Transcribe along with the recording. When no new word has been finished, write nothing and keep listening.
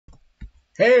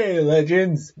Hey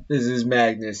legends, this is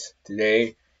Magnus.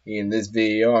 Today, in this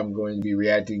video, I'm going to be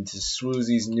reacting to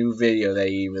sWooZie's new video that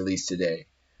he released today.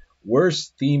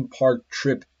 Worst theme park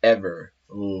trip ever.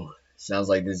 Ooh, sounds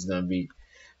like this is gonna be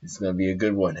a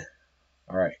good one.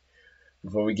 Alright,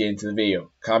 before we get into the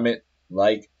video, comment,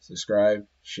 like, subscribe,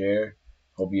 share.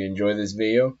 Hope you enjoy this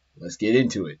video. Let's get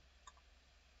into it.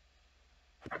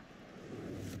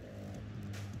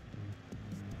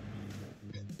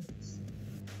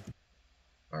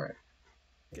 Alright.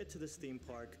 Get to this theme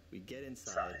park, we get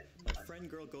inside. My friend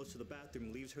girl goes to the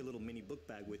bathroom, leaves her little mini book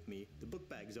bag with me. The book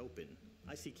bag's open.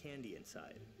 I see candy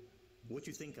inside. What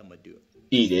you think I'm gonna do?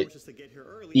 Eat it. Just to get here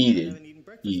early, Eat I it. haven't eaten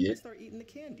breakfast. Eat I it. start eating the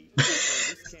candy.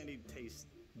 This candy tastes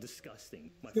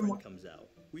disgusting. My friend comes out.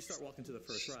 We start walking to the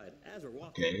first ride. As we're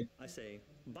walking, I say,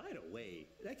 by the way,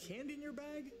 that candy in your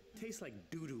bag tastes like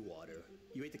doo-doo water.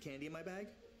 You ate the candy in my bag?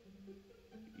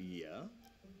 Yeah.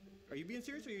 Are you being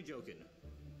serious or are you joking?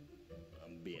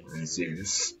 I'm being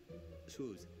serious.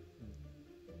 sWooZie,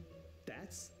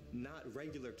 that's not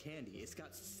regular candy. It's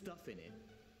got stuff in it.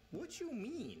 What you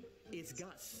mean? It's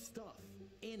got stuff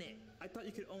in it. I thought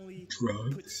you could only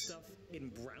put stuff in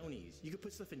brownies. You could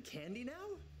put stuff in candy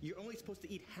now? You're only supposed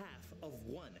to eat half of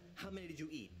one. How many did you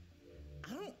eat?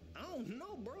 I don't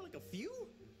know, bro. Like a few?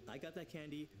 I got that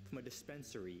candy from a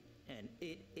dispensary, and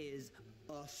it is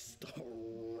a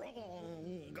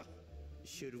strong.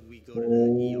 Should we go to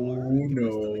the ER?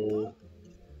 No. Oh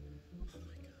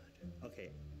my god.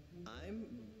 Okay, I'm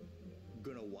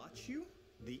gonna watch you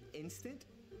the instant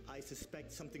I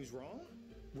suspect something's wrong.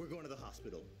 We're going to the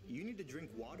hospital. You need to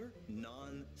drink water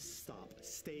non-stop.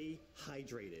 Stay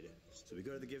hydrated. So we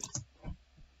go to the gift.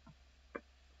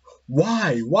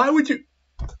 Why? Why would you?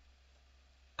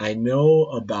 I know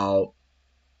about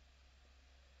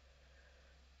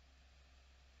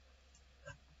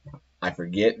I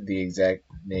forget the exact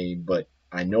name, but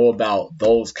I know about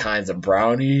those kinds of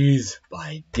brownies.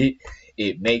 But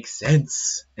it makes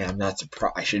sense, and I'm not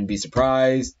surprised. I shouldn't be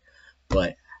surprised,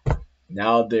 but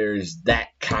now there's that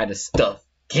kind of stuff.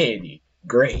 Candy,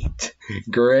 great,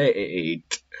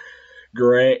 great,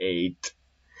 great.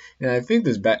 And I think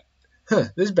this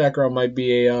background might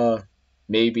be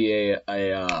maybe a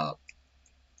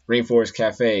Rainforest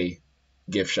Cafe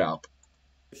gift shop.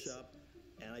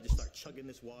 And I just start chugging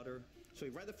this water. So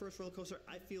we ride the first roller coaster.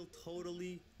 I feel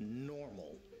totally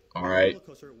normal. All right. Roller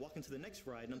coaster, walking to the next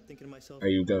ride, and I'm thinking to myself, are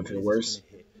you gonna feel worse?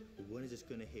 When is this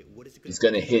gonna hit? What is it gonna? It's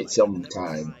gonna hit sometime.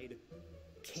 I've never tried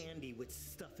candy with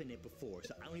stuff in it before,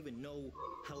 so I don't even know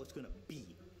how it's gonna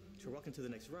be. So we're walking to the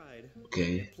next ride. Okay.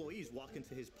 The employee's walking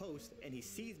to his post, and he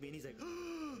sees me, and he's like,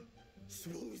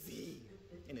 sWooZie.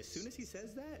 And as soon as he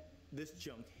says that, this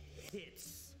junk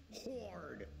hits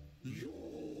hard.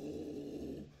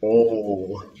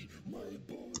 Oh,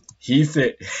 he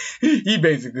said he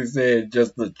basically said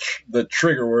just the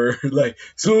trigger word, like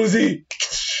sWooZie.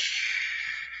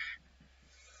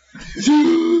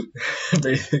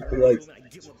 Basically, like.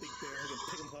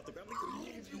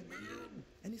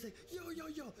 And he's like, yo,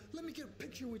 let me get a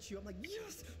picture with you. I'm like,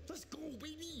 yes, let's go,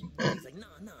 baby. And he's like, nah,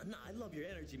 I love your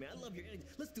energy, man. I love your energy.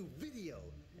 Let's do video.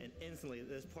 And instantly,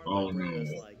 there's part of my brain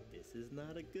that's like, this is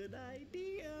not a good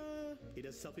idea. He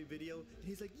does selfie video, and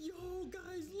he's like, yo,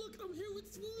 guys, look, I'm here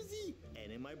with sWooZie.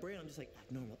 And in my brain, I'm just like,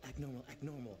 act normal, act normal, act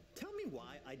normal. Tell me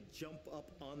why I jump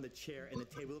up on the chair and the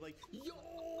table. I'm like,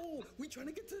 yo, we trying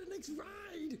to get to the next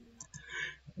ride.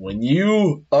 When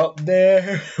you up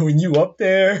there,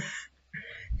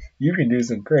 you can do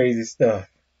some crazy stuff.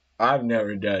 I've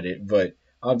never done it, but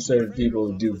I've seen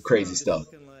people who do crazy stuff.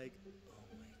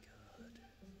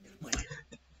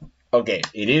 Okay,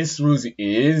 it is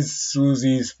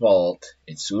sWooZie's fault.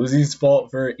 It's sWooZie's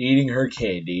fault for eating her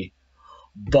candy.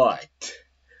 But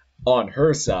on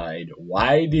her side,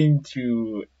 why didn't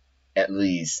you at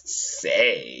least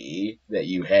say that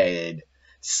you had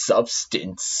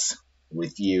substance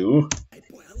with you?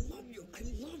 Boy, I love you,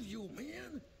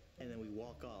 man. And then we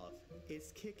walk off.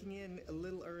 It's kicking in a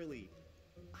little early.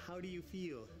 How do you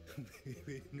feel? I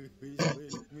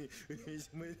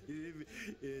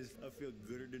feel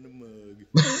gooder than a mug.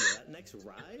 That next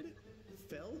ride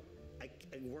felt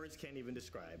words can't even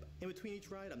describe. In between each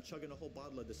ride, I'm chugging a whole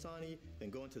bottle of Dasani, then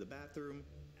going to the bathroom.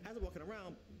 As I'm walking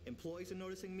around, employees are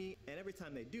noticing me, and every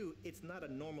time they do, it's not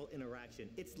a normal interaction.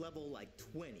 It's level like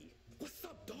 20. What's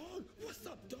up, dog? What's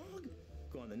up, dog?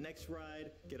 Go on the next ride,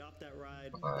 get off that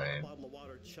ride, buy a bottle of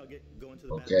water, chug it, go into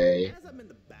the bathroom. As I'm in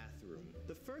the bathroom,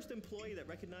 the first employee that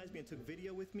recognized me and took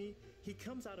video with me, he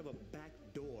comes out of a back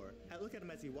door. I look at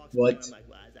him as he walks by, and I'm like,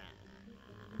 what's that?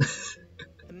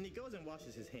 And then he goes and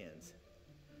washes his hands.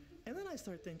 And then I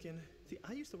start thinking, See,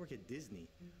 I used to work at Disney.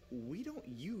 We don't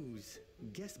use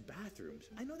guest bathrooms.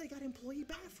 I know they got employee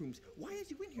bathrooms. Why are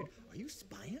you in here? Are you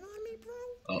spying on me,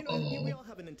 bro? You know, we all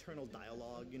have an internal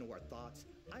dialogue, you know, our thoughts.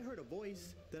 I heard a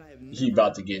voice that I have never He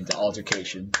about to get into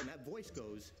altercation. and that voice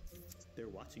goes, they're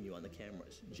watching you on the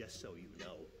cameras, just so you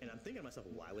know. And I'm thinking to myself,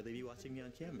 why would they be watching me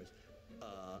on cameras?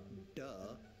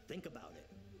 Duh. Think about it.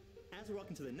 As we're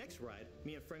walking to the next ride,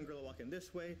 me and friend girl are walking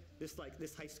this way. This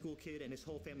high school kid and his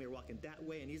whole family are walking that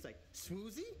way, and he's like,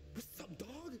 "sWooZie, what's up,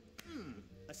 dog?"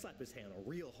 I slap his hand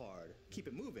real hard. Keep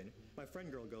it moving. My friend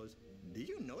girl goes, "Do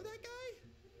you know that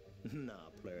guy?" Nah,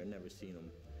 player, never seen him.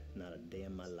 Not a day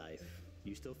in my life.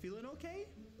 You still feeling okay?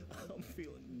 I'm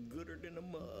feeling gooder than a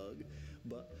mug,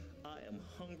 but I am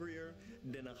hungrier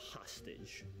than a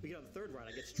hostage. We get on the third ride.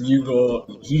 I get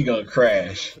strapped. He gonna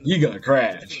crash. He gonna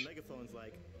crash. The megaphone's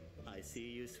like, "I see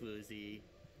you, sWooZie,"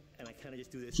 and I kind of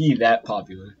just do this. He that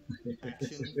popular.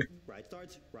 Action. Ride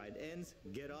starts. Ride ends.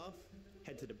 Get off.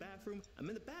 Head to the bathroom. I'm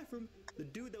in the bathroom. The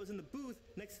dude that was in the booth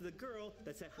next to the girl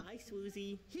that said, "Hi,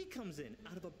 sWooZie," he comes in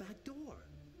out of a back door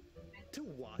to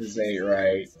wash This his ain't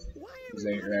right. hands. Why This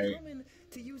ain't everybody right. coming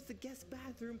to use the guest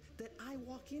bathroom that I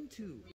walk into?